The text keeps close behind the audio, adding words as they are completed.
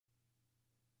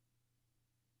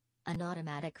An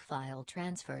automatic file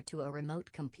transfer to a remote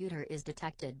computer is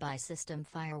detected by System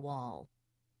Firewall.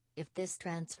 If this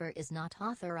transfer is not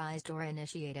authorized or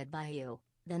initiated by you,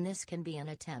 then this can be an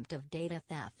attempt of data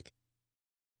theft.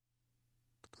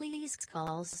 Please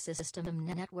call System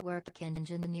Network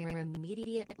Engineer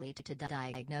immediately to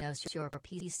diagnose your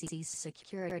PC's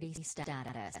security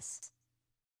status.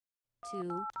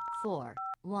 241-786.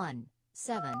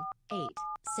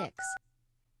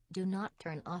 Do not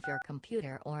turn off your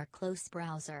computer or close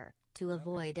browser. To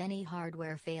avoid any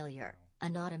hardware failure,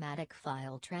 an automatic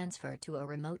file transfer to a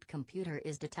remote computer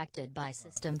is detected by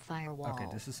System Firewall. Okay,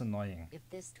 this is annoying. If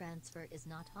this transfer is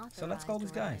not authorized So let's call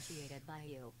these guys. or initiated by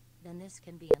you, then this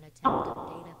can be an attempt of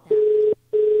data theft.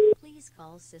 Please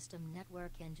call System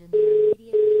Network Engineer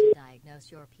immediately to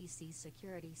diagnose your PC's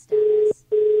security status.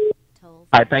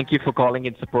 Hi, thank you for calling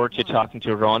in support. You're talking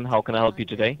to Ron. How can I help you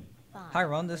today? Hi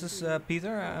Ron, this is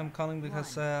Peter. I'm calling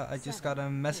because I just got a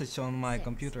message on my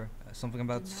computer. Something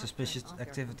about suspicious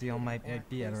activity on my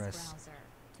IP address.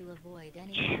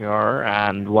 Sure,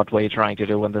 and what were you trying to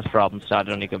do when this problem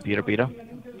started on your computer, Peter?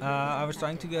 I was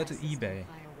trying to go to eBay.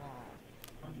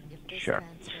 Sure.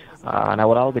 Now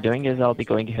what I'll be doing is I'll be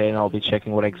going ahead and I'll be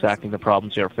checking what exactly the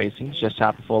problems you're facing. Just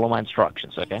have to follow my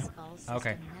instructions, okay?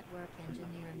 Okay.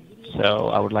 So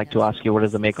I would like to ask you, what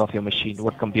is the make of your machine?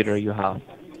 What computer you have?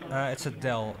 It's a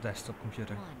Dell desktop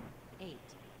computer.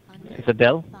 It's a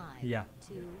Dell? Yeah.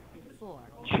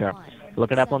 Sure.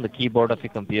 Look it up on the keyboard of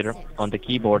your computer. On the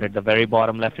keyboard at the very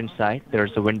bottom left hand side,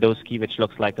 there's a Windows key which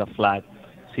looks like a flag.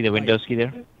 See the Windows key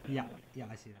there? Yeah,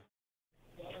 I see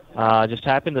that. Just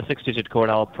type in the 6-digit code.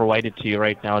 I'll provide it to you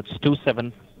right now. It's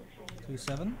 27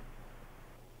 27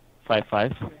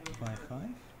 55 55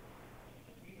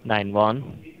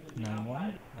 91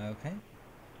 91. Okay.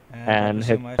 And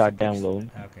hit start download.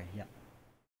 Okay, yeah.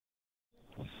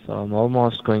 So I'm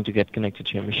almost going to get connected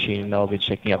to your machine. I'll be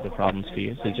checking out the problems for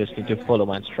you. So you just need to follow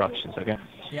my instructions, okay?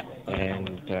 Yeah.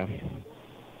 And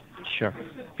sure.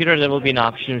 Peter, there will be an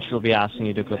option which will be asking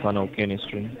you to click on OK on your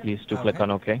screen. Please do click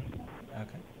on OK.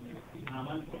 Okay.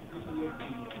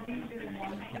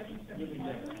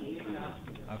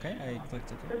 Yeah. Okay, I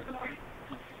clicked OK.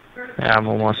 Yeah, I'm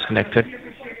almost connected.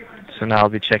 So now I'll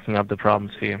be checking out the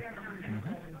problems for you.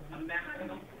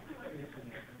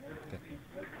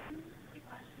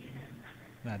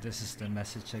 Now this is the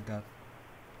message I got.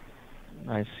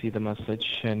 I see the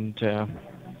message. And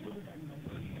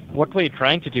what were you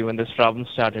trying to do when this problem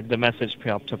started? The message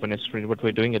popped up on your screen. What were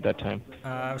you doing at that time?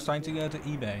 I was trying to go to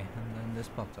eBay, and then this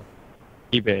popped up.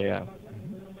 eBay, yeah.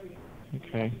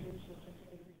 Okay.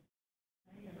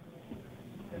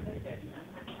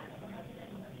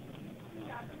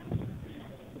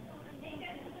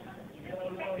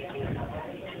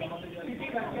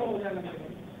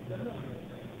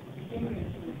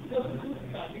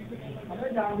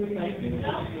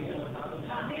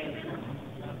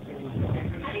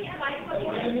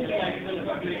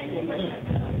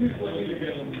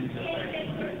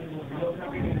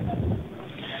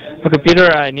 Okay,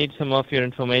 Peter, I need some of your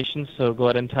information, so go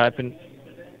ahead and type in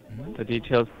the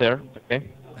details there,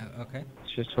 okay? Okay.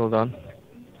 Just hold on.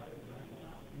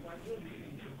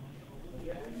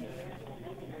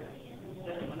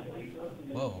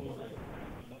 Whoa.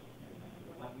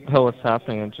 Oh, what's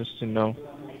happening? I just didn't know.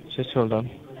 Just hold on.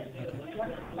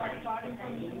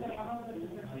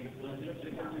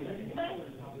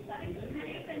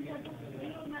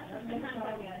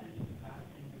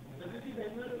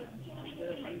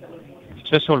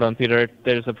 Just hold on, Peter.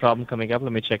 There's a problem coming up.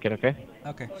 Let me check it, okay?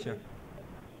 Okay, sure.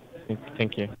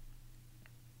 Thank you.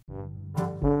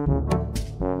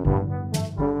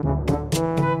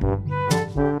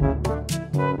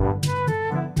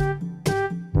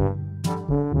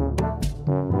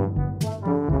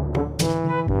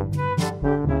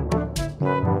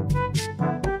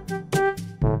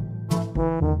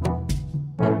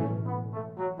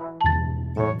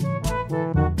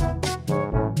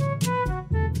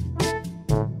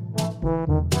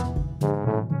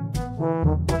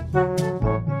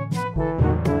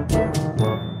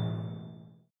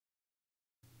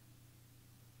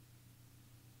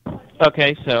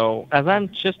 Okay, so as I'm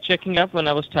just checking up, when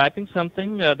I was typing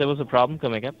something, there was a problem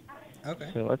coming up. Okay.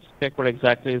 So let's check what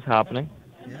exactly is happening.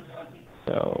 Yeah.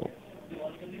 So,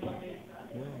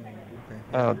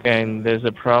 Whoa, okay, and there's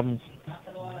a problem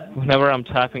whenever I'm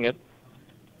typing it.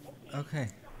 Okay.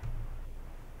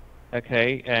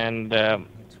 Okay, and That's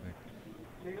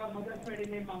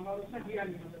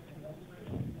weird.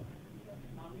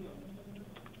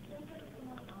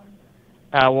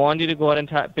 I want you to go ahead and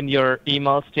type in your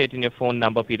email, state in your phone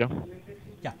number, Peter.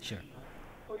 Yeah, sure.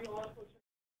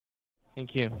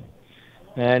 Thank you.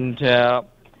 And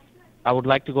I would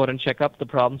like to go ahead and check up the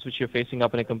problems which you're facing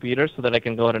up in a computer so that I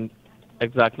can go ahead and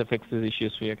exactly fix these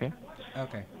issues for you, okay?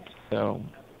 Okay. So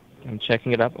I'm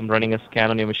checking it up. I'm running a scan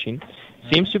on your machine.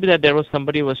 Okay. Seems to be that there was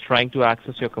somebody who was trying to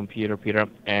access your computer, Peter,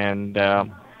 and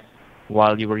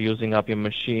while you were using up your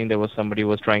machine, there was somebody who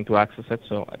was trying to access it.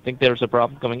 So I think there's a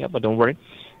problem coming up, but don't worry.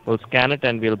 We'll scan it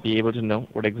and we'll be able to know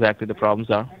what exactly the problems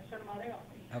are.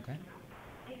 Okay.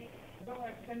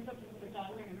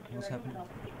 What's happening?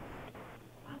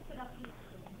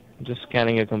 Just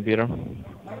scanning your computer.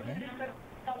 Okay.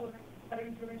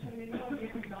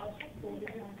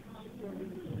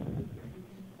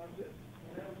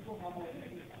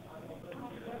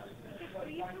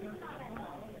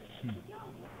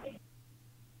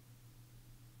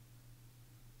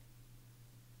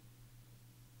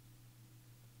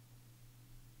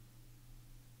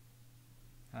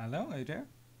 Hello, are you there?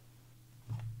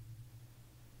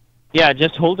 Yeah,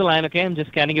 just hold the line, okay? I'm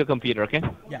just scanning your computer, okay?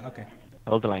 Yeah, okay.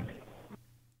 Hold the line.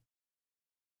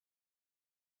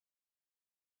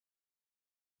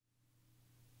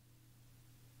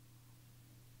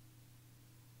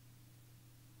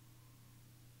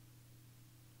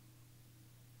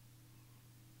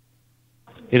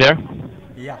 You there?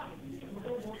 Yeah.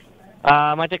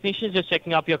 My technician is just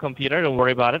checking up your computer. Don't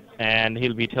worry about it, and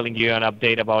he'll be telling you an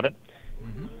update about it.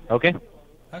 Okay?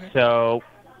 Okay. So,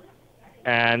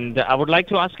 and I would like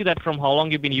to ask you that from how long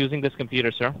you've been using this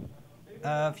computer, sir?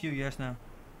 A few years now.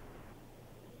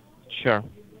 Sure.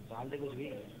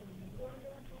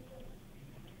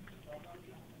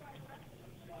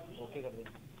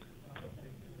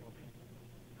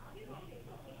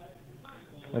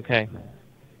 Okay.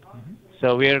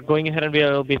 So we are going ahead and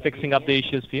we'll be fixing up the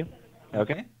issues for you.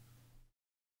 Okay.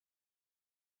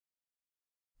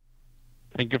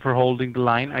 Thank you for holding the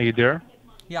line. Are you there?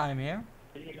 Yeah, I'm here.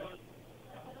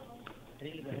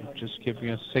 Just give me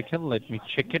a second. Let me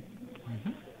check it.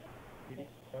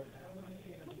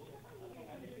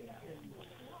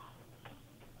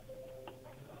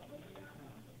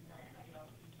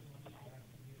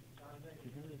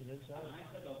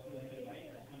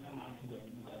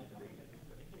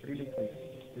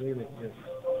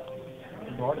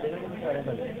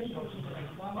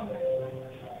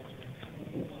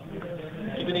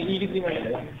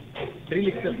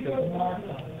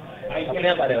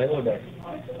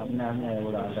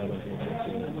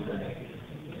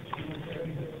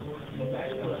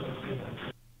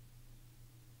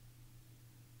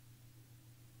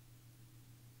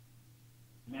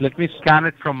 Let me scan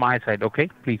it from my side, okay?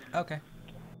 Please. Okay.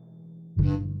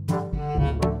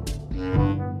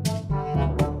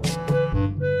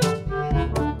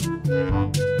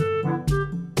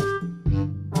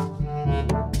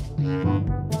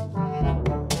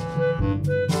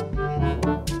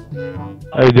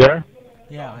 Are you there?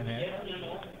 Yeah, I'm here.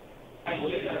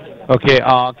 Okay,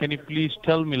 can you please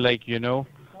tell me, like,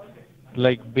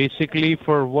 basically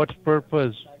for what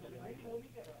purpose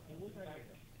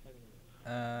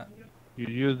you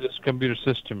use this computer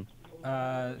system?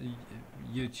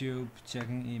 YouTube,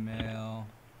 checking email,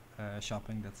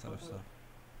 shopping, that sort of stuff.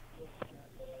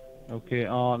 Okay,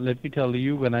 let me tell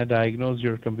you, when I diagnosed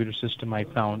your computer system, I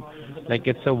found, like,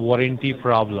 it's a warranty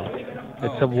problem.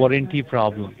 It's a warranty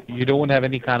problem. You don't have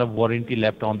any kind of warranty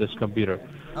left on this computer.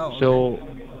 So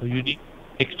you need to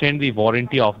extend the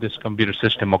warranty of this computer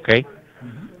system, okay?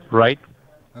 Right?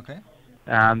 Okay.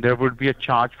 And there would be a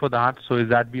charge for that. So is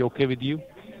that be okay with you?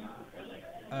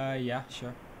 Yeah,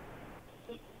 sure.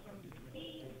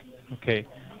 Okay.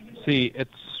 See,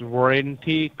 its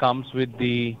warranty comes with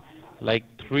the, like,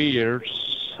 3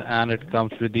 years, and it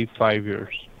comes with the 5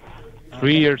 years.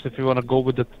 3 years, if you want to go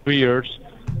with the 3 years,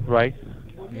 right?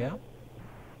 Yeah.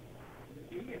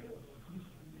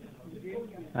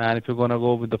 And if you're going to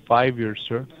go with the 5 years,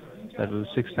 sir, that was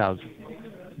 6,000.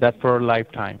 That for a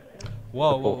lifetime.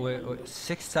 Whoa, wait,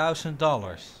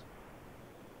 $6,000.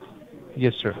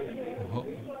 Yes, sir.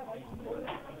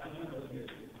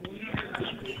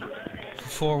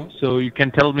 So you can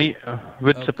tell me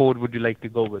which support would you like to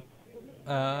go with?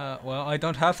 Well, I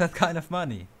don't have that kind of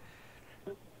money.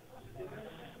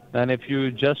 And if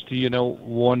you just,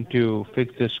 want to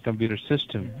fix this computer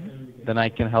system, then I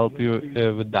can help you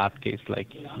with that case.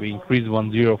 Like, we increase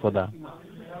 10 for that.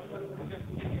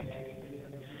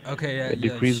 Okay, yeah,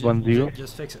 decrease 10.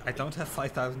 Just fix it. I don't have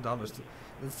 $5,000.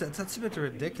 That's a bit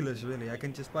ridiculous, really. I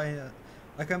can just buy,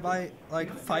 I can buy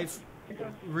like 5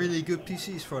 really good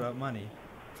PCs for that money.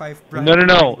 5 brand No.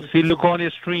 really See, look on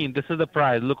your screen. This is the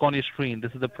price. Look on your screen.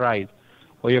 This is the price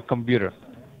for your computer.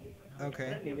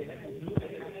 Okay.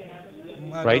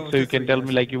 Right, so you can tell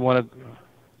me, like, you want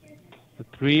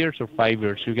 3 years or 5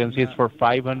 years. You can see it's for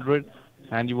 500,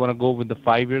 and you want to go with the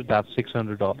 5 years, that's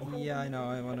 $600. Yeah, I know.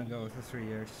 I want to go with the 3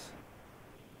 years.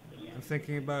 I'm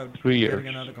thinking about 3 years. getting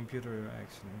another computer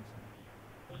actually.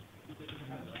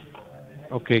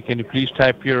 Okay, can you please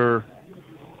type your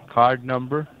card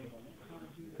number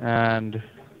and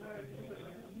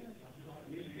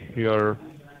your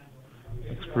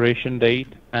expiration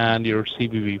date and your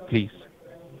CVV, please?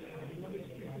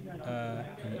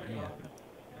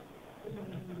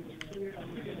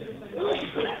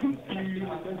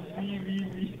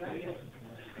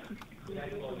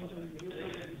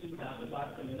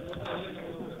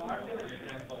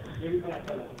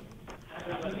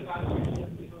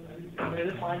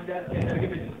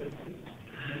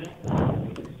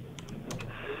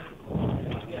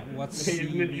 Yeah. What's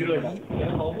CVV?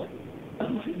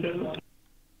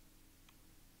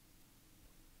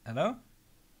 Hello?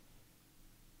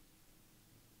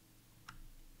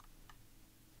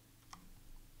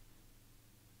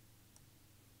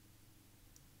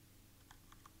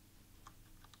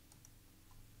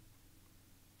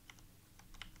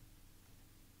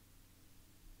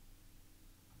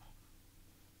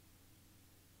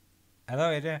 Hello,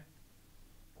 are you there?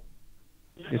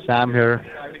 Yes, I'm here.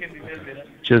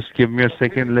 Just give me a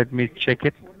second. Let me check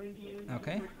it.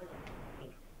 Okay.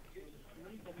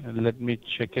 Let me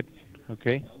check it.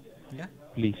 Okay. Yeah.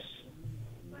 Please.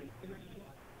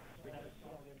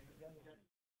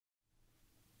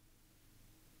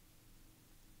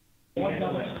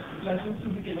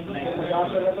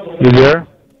 You there?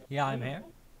 Yeah, I'm here.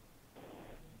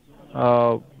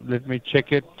 Let me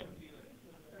check it.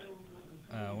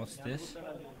 What's this?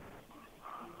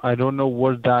 I don't know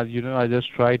what that, I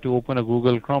just try to open a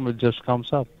Google Chrome, it just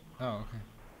comes up. Oh, okay.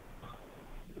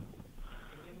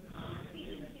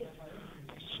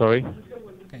 Sorry?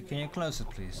 Okay, can you close it,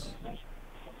 please?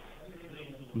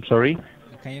 I'm sorry?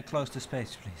 Can you close the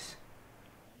space, please?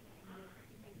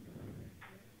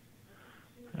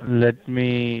 Let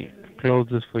me close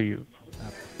this for you.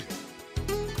 Okay.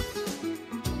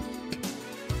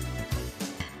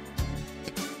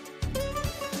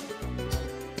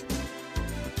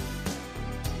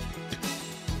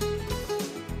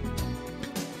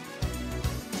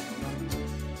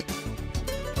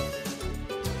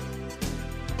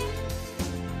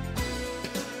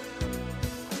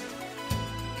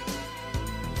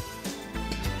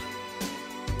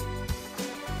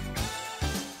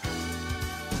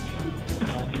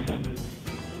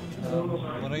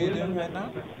 What are you doing right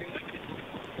now?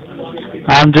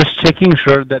 I'm just checking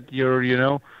sure that your,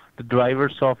 the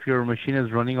drivers of your machine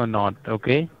is running or not,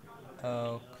 okay?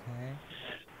 Okay.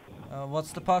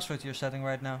 What's the password you're setting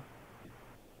right now?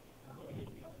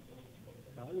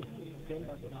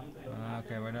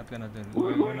 Okay, we're not gonna do.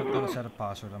 We're not gonna set a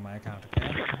password on my account,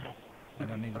 okay? I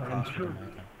don't need a password on my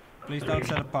account. Please don't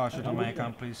set a password on my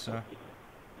account, please, sir.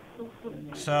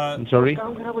 Sir. I'm sorry?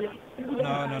 No.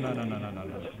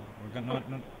 We're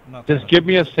gonna not. Just give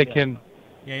me a second.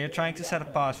 Yeah, you're trying to set a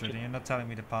password and you're not telling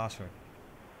me the password.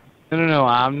 No,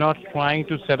 I'm not trying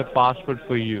to set a password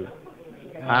for you.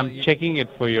 I'm checking it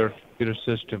for your computer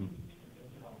system.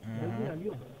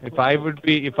 If I would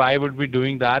be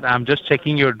doing that, I'm just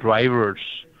checking your drivers,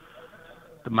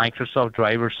 the Microsoft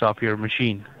drivers of your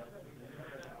machine.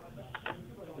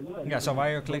 Yeah, so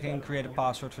why are you clicking create a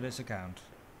password for this account?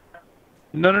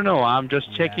 No, I'm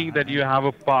just checking that you have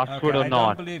a password or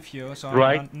not. I don't believe you, so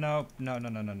right? No.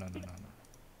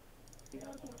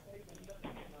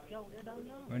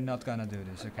 We're not gonna do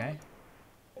this, okay?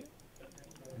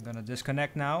 I'm gonna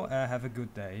disconnect now. Have a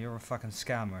good day. You're a fucking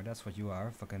scammer. That's what you are,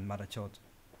 a fucking madachot.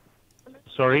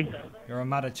 Sorry? You're a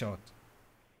madachot.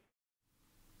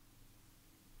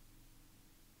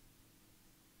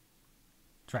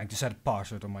 Trying to set a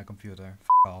password on my computer. F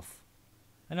off.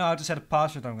 I know how to set a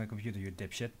password on my computer, you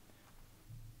dipshit.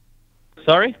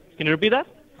 Sorry? Can you repeat that?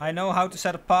 I know how to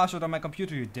set a password on my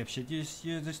computer, you dipshit.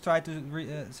 You just try to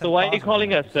set So why are you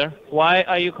calling us, sir? Why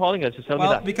are you calling us? Just tell me that.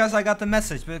 Well, because I got the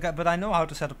message, but I know how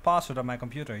to set a password on my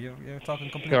computer. You're talking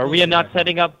completely. Sure, we are not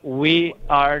setting up. We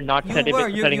are not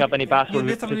setting up any password.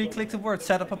 You literally clicked the word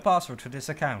set up a password for this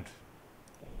account.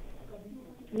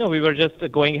 No, we were just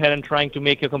going ahead and trying to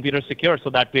make your computer secure, so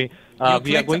that we are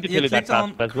going to tell you that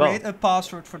password as well. Create a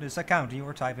password for this account. You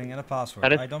were typing in a password.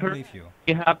 I don't believe you.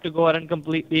 You have to go ahead and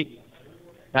completely.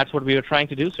 That's what we were trying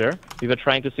to do, sir. We were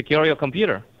trying to secure your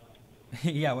computer.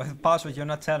 Yeah, with a password you're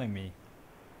not telling me.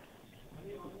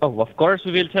 Oh, of course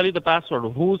we will tell you the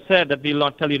password. Who said that we will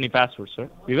not tell you any password, sir?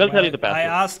 We will tell you the password. I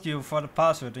asked you for the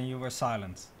password and you were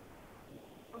silent.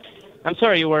 I'm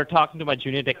sorry, you were talking to my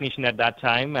junior technician at that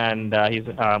time, and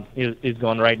he's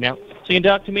gone right now. So you can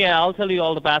talk to me, and I'll tell you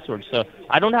all the passwords. So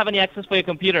I don't have any access for your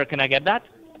computer. Can I get that?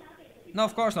 No,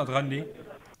 of course not, Randy.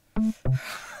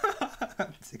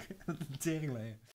 Teringlayer.